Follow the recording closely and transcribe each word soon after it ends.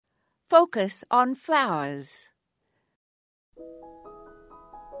Focus on flowers.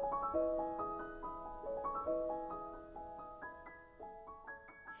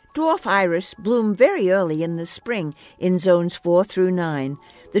 Dwarf iris bloom very early in the spring in zones 4 through 9.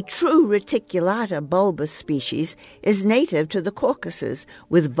 The true reticulata bulbous species is native to the Caucasus,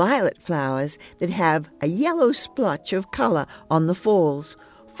 with violet flowers that have a yellow splotch of colour on the falls.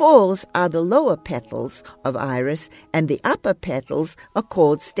 Falls are the lower petals of iris, and the upper petals are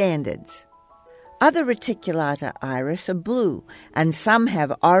called standards. Other reticulata iris are blue, and some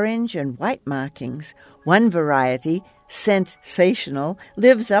have orange and white markings. One variety, Sensational,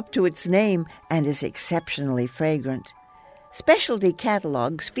 lives up to its name and is exceptionally fragrant. Specialty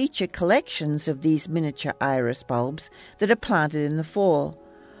catalogues feature collections of these miniature iris bulbs that are planted in the fall.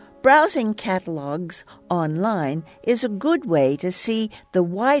 Browsing catalogues online is a good way to see the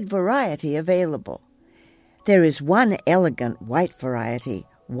wide variety available. There is one elegant white variety,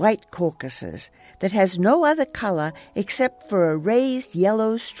 White Caucasus, that has no other colour except for a raised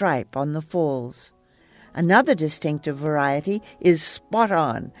yellow stripe on the falls. Another distinctive variety is Spot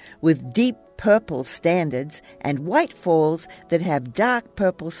On, with deep purple standards and white falls that have dark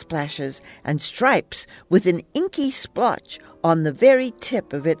purple splashes and stripes with an inky splotch on the very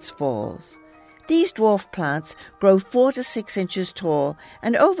tip of its falls. These dwarf plants grow 4 to 6 inches tall,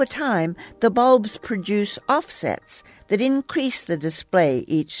 and over time the bulbs produce offsets that increase the display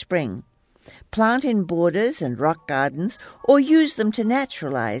each spring. Plant in borders and rock gardens, or use them to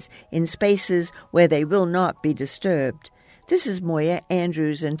naturalize in spaces where they will not be disturbed. This is Moya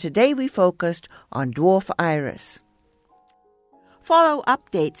Andrews, and today we focused on dwarf iris. Follow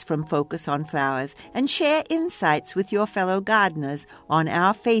updates from Focus on Flowers and share insights with your fellow gardeners on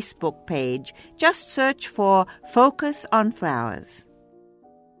our Facebook page. Just search for Focus on Flowers.